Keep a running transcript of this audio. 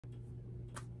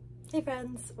Hey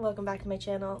friends, welcome back to my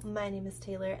channel. My name is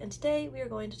Taylor and today we are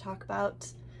going to talk about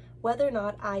whether or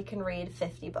not I can read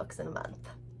 50 books in a month.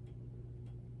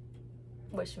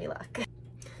 Wish me luck.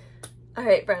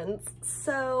 Alright friends,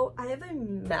 so I have a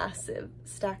massive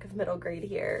stack of middle grade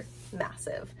here,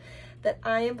 massive, that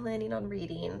I am planning on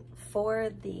reading for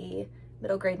the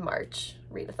MiddleGrade March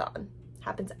readathon.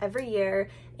 Happens every year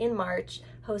in March,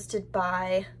 hosted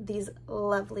by these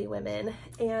lovely women,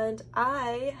 and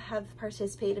I have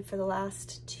participated for the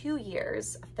last 2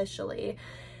 years officially.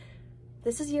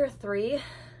 This is year 3.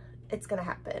 It's gonna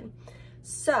happen.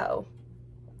 So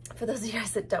for those of you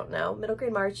guys that don't know,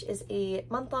 MiddleGrade March is a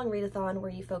month-long readathon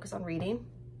where you focus on reading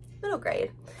middle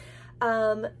grade.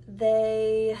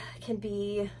 They can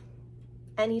be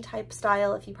any type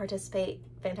style. If you participate,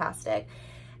 fantastic.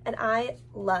 And I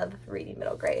love reading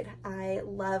middle grade. I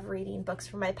love reading books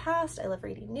from my past. I love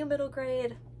reading new middle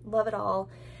grade, love it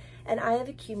all. And I have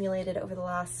accumulated over the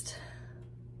last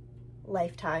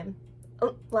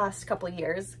couple of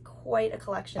years, quite a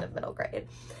collection of middle grade.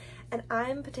 And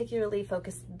I'm particularly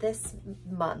focused this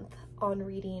month on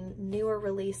reading newer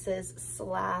releases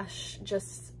 /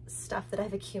 just stuff that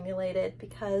I've accumulated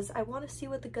because I want to see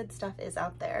what the good stuff is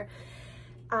out there.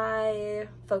 I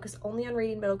focus only on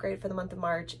reading middle grade for the month of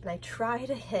March, and I try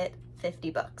to hit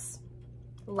 50 books.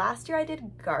 Last year I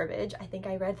did garbage. I think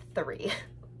I read 3.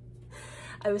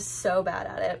 I was so bad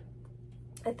at it.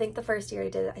 I think the first year I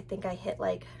did it, I think I hit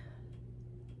like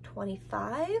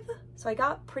 25. So I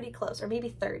got pretty close, or maybe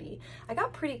 30. I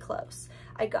got pretty close.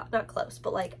 Not close,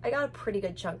 but like I got a pretty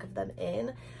good chunk of them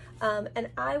in. And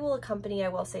I will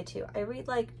say too, I read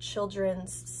like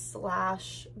children's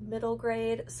 / middle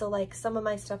grade. So like some of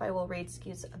my stuff I will read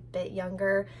skews a bit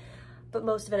younger, but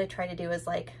most of it I try to do is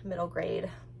like middle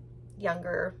grade,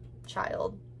 younger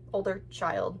child, older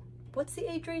child. What's the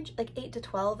age range? Like 8 to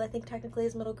 12, I think technically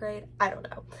is middle grade. I don't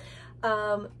know.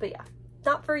 But yeah,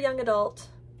 not for young adult.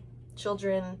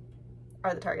 Children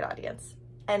are the target audience.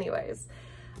 Anyways,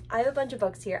 I have a bunch of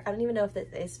books here. I don't even know if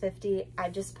this is 50. I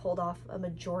just pulled off a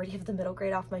majority of the middle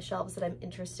grade off my shelves that I'm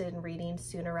interested in reading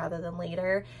sooner rather than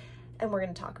later, and we're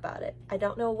going to talk about it. I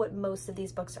don't know what most of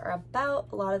these books are about.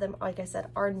 A lot of them, like I said,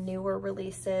 are newer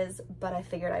releases, but I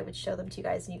figured I would show them to you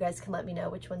guys, and you guys can let me know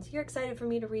which ones you're excited for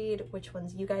me to read, which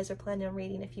ones you guys are planning on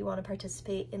reading if you want to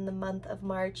participate in the month of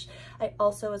March. I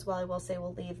also, as well, I will say,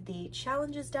 will leave the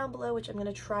challenges down below, which I'm going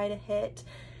to try to hit,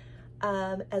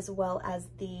 as well as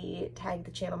tag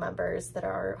the channel members that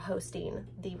are hosting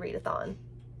the readathon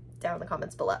down in the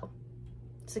comments below.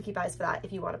 So keep eyes for that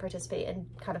if you want to participate and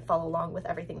kind of follow along with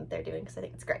everything that they're doing, because I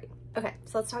think it's great. Okay,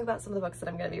 so let's talk about some of the books that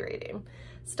I'm going to be reading.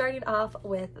 Starting off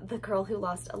with The Girl Who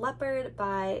Lost a Leopard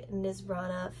by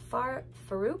Nisrana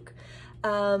Farouk.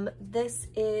 This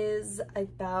is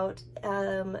about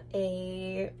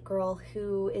a girl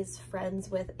who is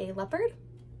friends with a leopard.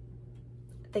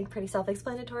 I think pretty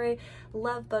self-explanatory.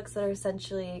 Love books that are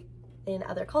essentially in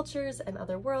other cultures and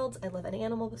other worlds. I love an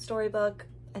animal storybook.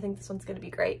 I think this one's going to be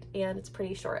great, and it's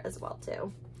pretty short as well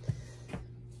too.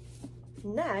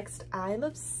 Next, I'm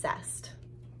obsessed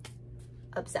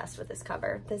with this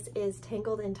cover. This is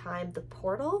Tangled in Time: The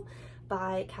Portal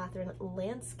by Catherine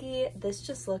Lansky. This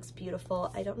just looks beautiful.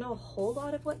 I don't know a whole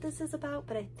lot of what this is about,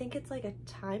 but I think it's like a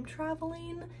time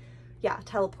traveling,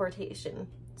 teleportation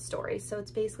story. So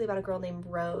it's basically about a girl named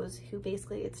Rose who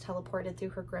basically gets teleported through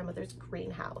her grandmother's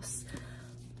greenhouse,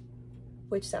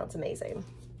 which sounds amazing.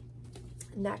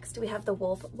 Next, we have The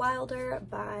Wolf Wilder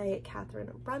by Catherine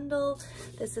Rundle.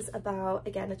 This is about,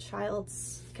 again, a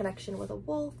child's connection with a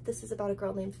wolf. This is about a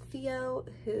girl named Theo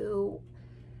who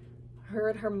her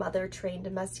and her mother trained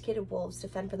domesticated wolves to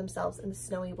fend for themselves in the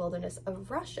snowy wilderness of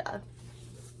Russia.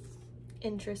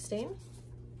 Interesting.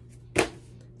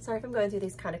 Sorry if I'm going through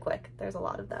these kind of quick. There's a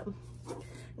lot of them.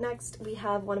 Next, we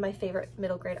have one of my favorite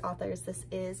middle grade authors. This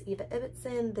is Eva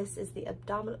Ibbotson. This is the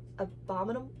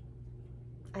Abominables.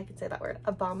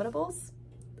 Abominables.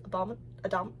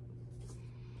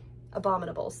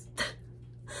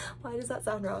 Why does that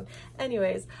sound wrong?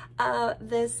 Anyways,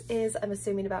 this is, I'm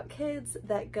assuming, about kids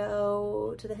that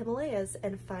go to the Himalayas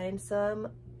and find some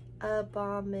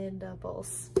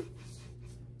abominables.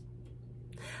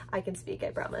 I can speak,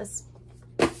 I promise.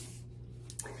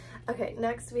 Okay,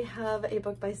 next we have a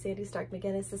book by Sandy Stark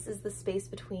McGinnis. This is The Space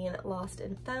Between Lost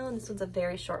and Found. This one's a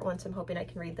very short one, so I'm hoping I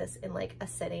can read this in like a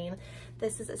sitting.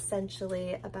 This is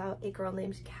essentially about a girl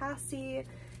named Cassie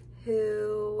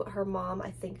who, her mom,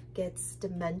 I think, gets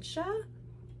dementia.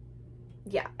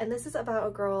 Yeah, and this is about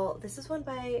a girl, this is one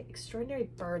by Extraordinary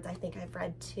Birds. I think I've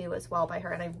read 2 as well by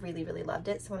her, and I really, really loved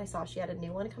it. So when I saw she had a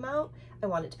new one come out, I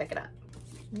wanted to pick it up.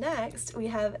 Next, we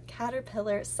have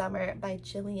Caterpillar Summer by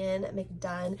Gillian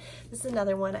McDunn. This is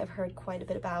another one I've heard quite a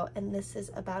bit about, and this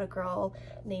is about a girl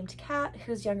named Cat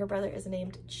whose younger brother is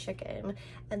named Chicken,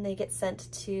 and they get sent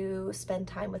to spend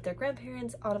time with their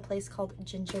grandparents on a place called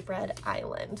Gingerbread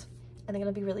Island. And they're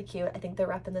gonna be really cute. I think the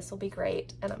rep in this will be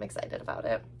great, and I'm excited about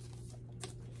it.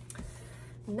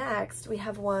 Next, we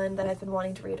have one that I've been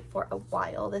wanting to read for a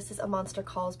while. This is A Monster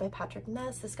Calls by Patrick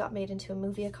Ness. This got made into a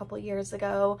movie a couple years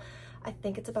ago. I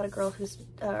think it's about a girl who's,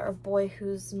 or boy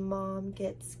whose mom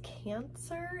gets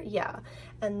cancer. Yeah,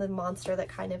 and the monster that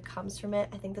kind of comes from it.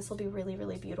 I think this will be really,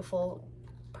 really beautiful,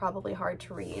 probably hard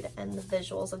to read. And the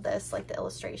visuals of this, like the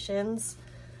illustrations,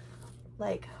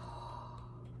 like,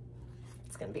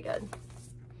 it's gonna be good.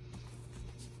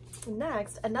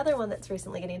 Next, another one that's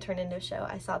recently getting turned into a show.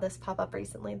 I saw this pop up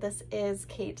recently. This is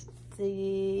Kate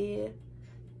the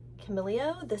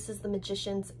Camilio. This is The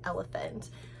Magician's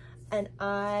Elephant. And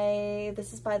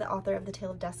this is by the author of The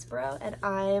Tale of Despero, and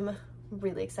I'm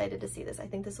really excited to see this. I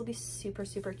think this will be super,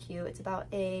 super cute. It's about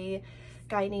a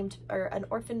guy named, or an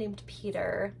orphan named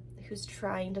Peter, who's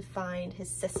trying to find his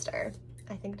sister.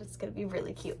 I think it's gonna be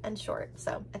really cute and short,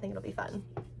 so I think it'll be fun.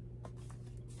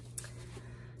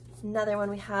 Another one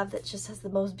we have that just has the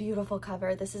most beautiful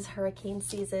cover. This is Hurricane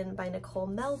Season by Nicole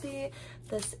Melby.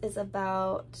 This is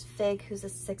about Fig, who's a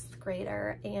 6th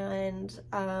grader, and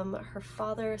her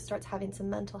father starts having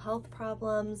some mental health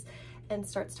problems and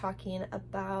starts talking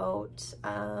about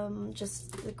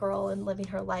just the girl and living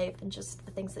her life and just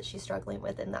the things that she's struggling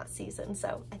with in that season.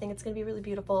 So I think it's gonna be really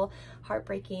beautiful,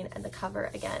 heartbreaking, and the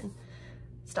cover, again,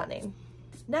 stunning.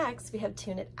 Next, we have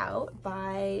Tune It Out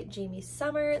by Jamie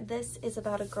Summer. This is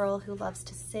about a girl who loves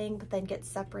to sing but then gets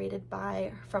separated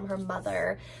from her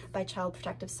mother by Child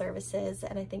Protective Services,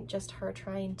 and I think just her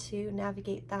trying to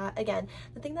navigate that. Again,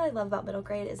 the thing that I love about middle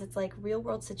grade is it's like real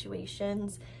world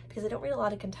situations, because I don't read a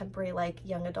lot of contemporary like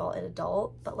young adult and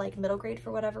adult, but like middle grade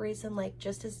for whatever reason like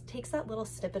just takes that little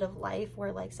snippet of life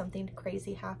where like something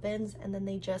crazy happens and then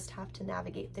they just have to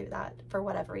navigate through that for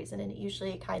whatever reason, and it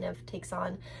usually kind of takes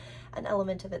on an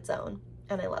element of its own,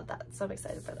 and I love that, so I'm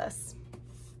excited for this.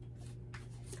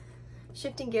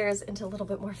 Shifting gears into a little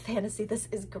bit more fantasy, this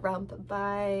is Grump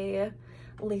by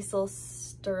Liesl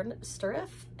Sturriff,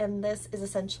 and this is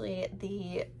essentially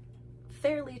the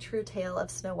fairly true tale of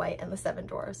Snow White and the Seven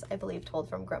Dwarfs, I believe told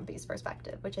from Grumpy's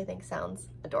perspective, which I think sounds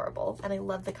adorable, and I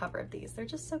love the cover of these. They're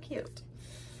just so cute.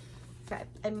 Okay,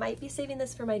 I might be saving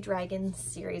this for my Dragon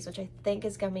series, which I think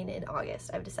is coming in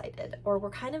August, I've decided, or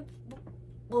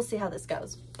we'll see how this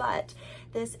goes, but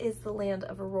this is The Land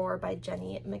of Aurora by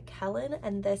Jenny McKellen,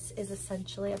 and this is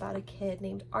essentially about a kid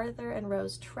named Arthur and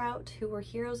Rose Trout who were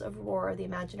heroes of Aurora, the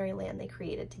imaginary land they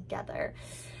created together.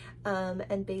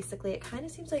 And basically it kind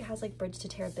of seems like it has like Bridge to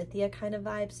Terabithia kind of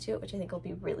vibes to it, which I think will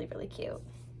be really, really cute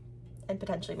and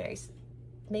potentially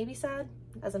maybe sad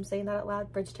as I'm saying that out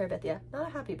loud. Bridge to Terabithia, not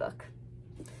a happy book.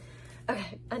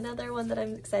 Okay, another one that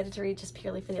I'm excited to read just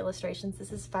purely for the illustrations.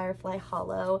 This is Firefly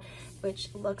Hollow,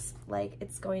 which looks like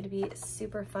it's going to be a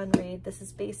super fun read. This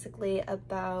is basically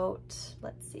about,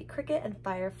 let's see, Cricket and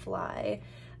Firefly,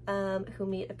 who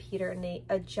meet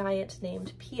a giant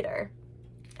named Peter.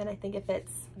 And I think if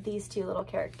it's these two little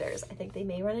characters, I think they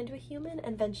may run into a human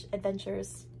and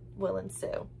adventures will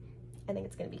ensue. I think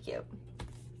it's gonna be cute.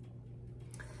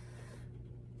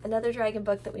 Another dragon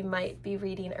book that we might be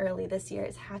reading early this year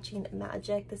is Hatching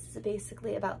Magic. This is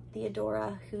basically about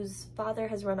Theodora, whose father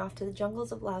has run off to the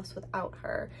jungles of Laos without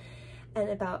her, and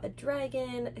about a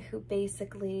dragon who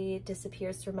basically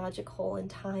disappears through a magic hole in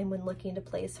time when looking to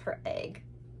place her egg.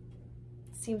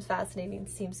 Seems fascinating,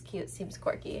 seems cute, seems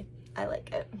quirky. I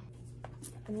like it.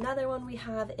 Another one we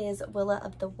have is Willa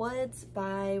of the Woods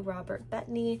by Robert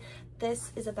Bettany.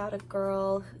 This is about a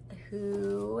girl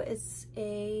who is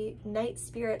a night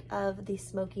spirit of the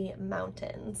Smoky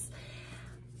Mountains,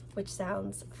 which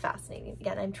sounds fascinating.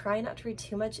 Again, I'm trying not to read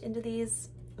too much into these,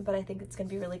 but I think it's gonna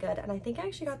be really good. And I think I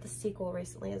actually got the sequel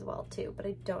recently as well too, but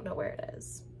I don't know where it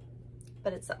is,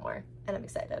 but it's somewhere and I'm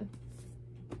excited.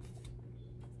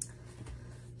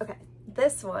 Okay.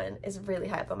 This one is really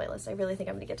high up on my list. I really think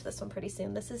I'm gonna get to this one pretty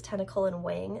soon. This is Tentacle and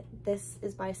Wing. This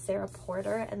is by Sarah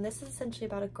Porter, and this is essentially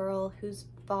about a girl whose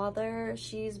father,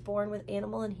 she's born with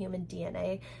animal and human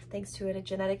DNA thanks to a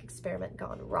genetic experiment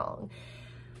gone wrong.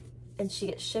 And she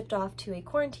gets shipped off to a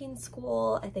quarantine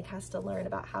school, I think has to learn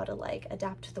about how to like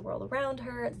adapt to the world around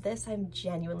her. This I'm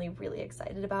genuinely really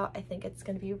excited about. I think it's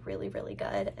gonna be really, really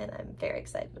good, and I'm very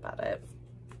excited about it.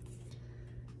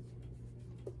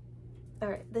 All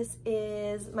right, this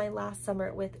is My Last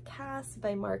Summer with Cass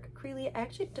by Mark Creeley. I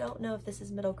actually don't know if this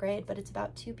is middle grade, but it's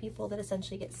about two people that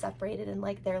essentially get separated in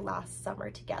like their last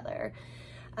summer together.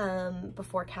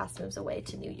 before Cass moves away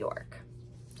to New York.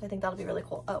 So I think that'll be really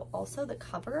cool. Oh, also the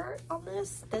cover art on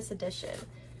this edition,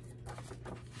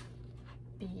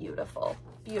 beautiful,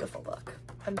 beautiful book.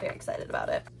 I'm very excited about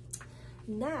it.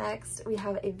 Next, we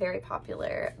have a very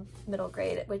popular middle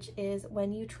grade, which is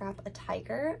When You Trap a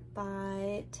Tiger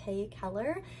by Tay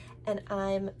Keller. And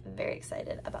I'm very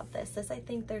excited about this. This, I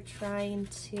think they're trying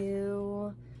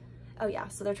to, oh yeah,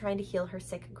 so they're trying to heal her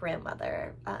sick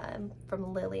grandmother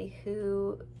from Lily,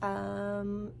 who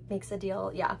makes a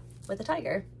deal, yeah, with a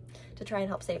tiger to try and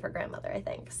help save her grandmother, I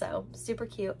think. So super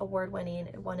cute, award-winning,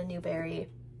 it won a Newbery.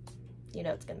 You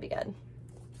know it's gonna be good.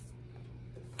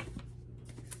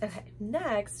 Okay,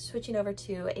 next, switching over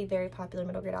to a very popular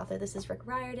middle grade author. This is Rick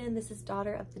Riordan. This is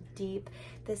Daughter of the Deep.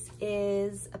 This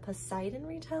is a Poseidon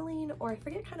retelling, or I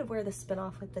forget kind of where the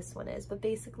spinoff with this one is, but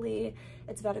basically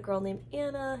it's about a girl named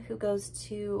Anna who goes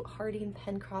to Harding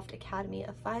Pencroft Academy,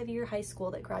 a 5-year high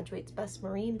school that graduates best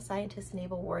marine scientists,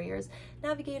 naval warriors,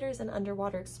 navigators, and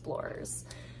underwater explorers.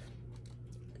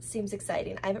 Seems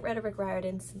exciting. I haven't read a Rick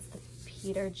Riordan since the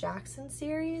Peter Jackson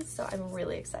series, so I'm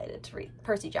really excited to read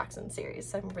Percy Jackson series,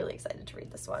 so I'm really excited to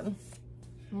read this one.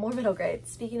 More middle grade.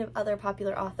 Speaking of other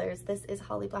popular authors, this is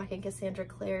Holly Black and Cassandra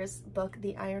Clare's book,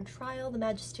 The Iron Trial, the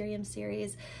Magisterium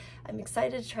series. I'm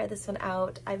excited to try this one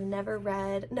out. I've never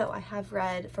read, no, I have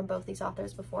read from both these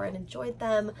authors before and enjoyed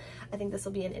them. I think this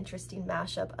will be an interesting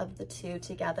mashup of the two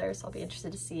together, so I'll be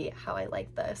interested to see how I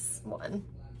like this one.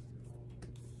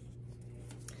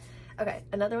 Okay,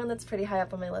 another one that's pretty high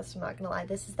up on my list, I'm not gonna lie.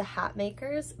 This is The Hat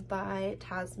Makers by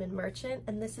Tasman Merchant,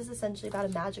 and this is essentially about a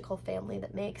magical family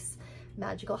that makes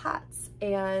magical hats.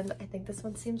 And I think this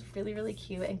one seems really, really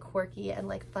cute and quirky and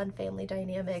like fun family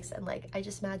dynamics, and like I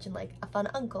just imagine like a fun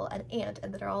uncle and aunt,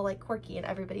 and that are all like quirky, and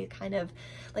everybody kind of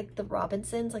like the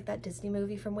Robinsons, like that Disney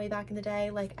movie from way back in the day.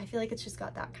 Like I feel like it's just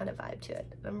got that kind of vibe to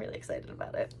it. I'm really excited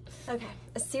about it. Okay,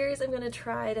 a series I'm gonna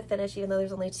try to finish, even though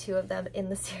there's only 2 of them in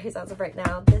the series as of right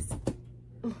now. This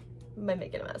am I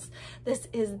making a mess? This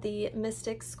is the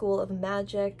Mystic School of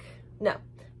Magic, no,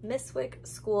 Miswick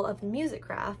School of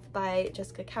Musicraft by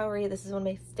Jessica Cowrie. This is one of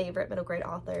my favorite middle grade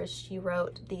authors. She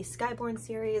wrote the Skyborn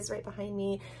series right behind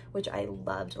me, which I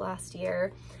loved last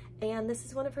year. And this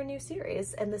is one of her new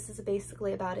series. And this is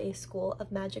basically about a school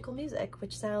of magical music,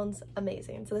 which sounds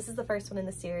amazing. So this is the first one in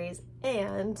the series.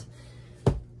 And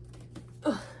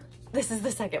this is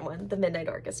the second one, The Midnight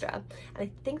Orchestra. And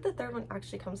I think the third one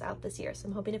actually comes out this year. So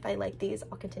I'm hoping if I like these,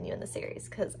 I'll continue in the series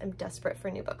because I'm desperate for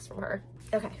new books from her.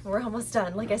 Okay, we're almost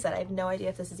done. Like I said, I have no idea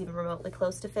if this is even remotely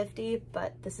close to 50,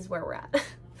 but this is where we're at.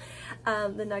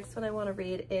 The next one I want to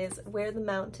read is Where the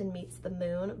Mountain Meets the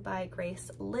Moon by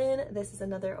Grace Lin. This is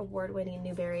another award-winning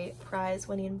Newbery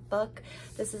Prize-winning book.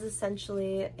 This is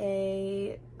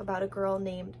essentially about a girl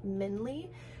named Minley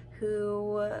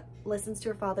who listens to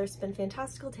her father spin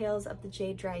fantastical tales of the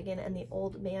Jade Dragon and the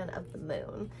Old Man of the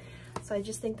Moon. So I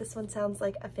just think this one sounds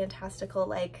like a fantastical,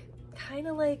 like, kind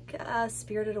of like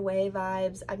Spirited Away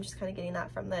vibes. I'm just kind of getting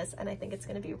that from this, and I think it's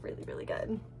going to be really, really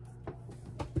good.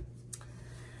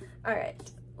 All right,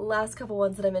 last couple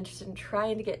ones that I'm interested in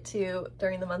trying to get to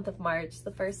during the month of March.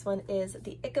 The first one is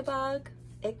The Ichabod,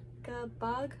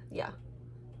 yeah,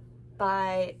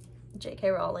 by J.K.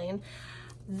 Rowling.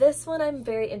 This one I'm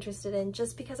very interested in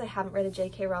just because I haven't read a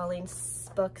J.K. Rowling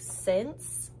book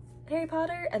since Harry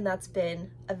Potter, and that's been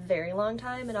a very long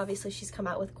time, and obviously she's come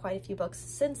out with quite a few books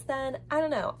since then. I don't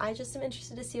know, I just am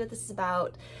interested to see what this is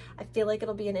about. I feel like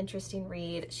it'll be an interesting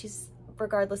read. She's,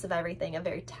 regardless of everything, a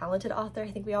very talented author,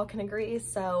 I think we all can agree,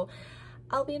 so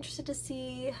I'll be interested to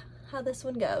see how this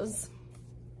one goes.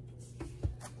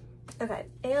 Okay,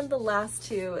 and the last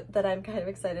 2 that I'm kind of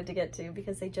excited to get to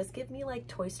because they just give me like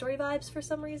Toy Story vibes for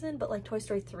some reason, but like Toy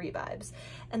Story 3 vibes.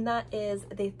 And that is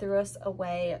They Threw Us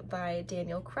Away by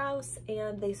Daniel Kraus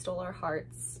and They Stole Our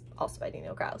Hearts, also by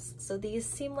Daniel Kraus. So these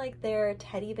seem like they're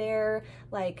teddy bear,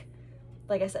 like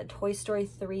I said, Toy Story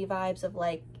 3 vibes of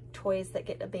like toys that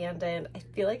get abandoned. I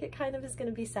feel like it kind of is going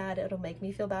to be sad. It'll make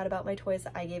me feel bad about my toys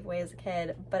that I gave away as a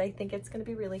kid, but I think it's going to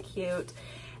be really cute.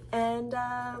 And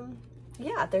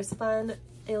yeah, there's fun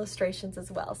illustrations as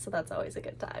well, so that's always a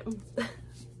good time.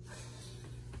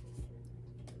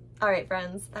 All right,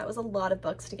 friends, that was a lot of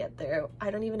books to get through.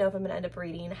 I don't even know if I'm gonna end up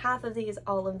reading half of these,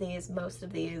 all of these, most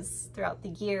of these throughout the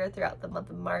year, throughout the month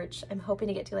of March. I'm hoping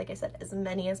to get to, like I said, as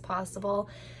many as possible.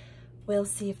 We'll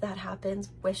see if that happens.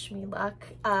 Wish me luck.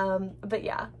 But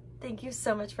yeah, thank you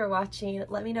so much for watching.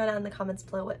 Let me know down in the comments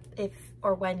below if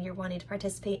or when you're wanting to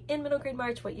participate in Middle Grade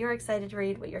March, what you're excited to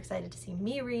read, what you're excited to see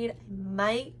me read.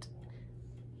 I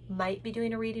might be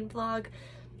doing a reading vlog.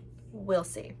 We'll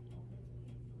see.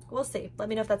 we'll see. Let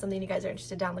me know if that's something you guys are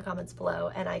interested down in the comments below,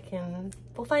 and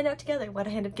we'll find out together what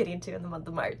I end up getting to in the month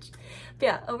of March. But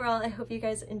yeah, overall, I hope you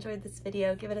guys enjoyed this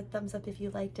video. Give it a thumbs up if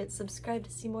you liked it. Subscribe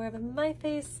to see more of my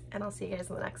face, and I'll see you guys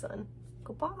in the next one.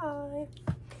 Goodbye.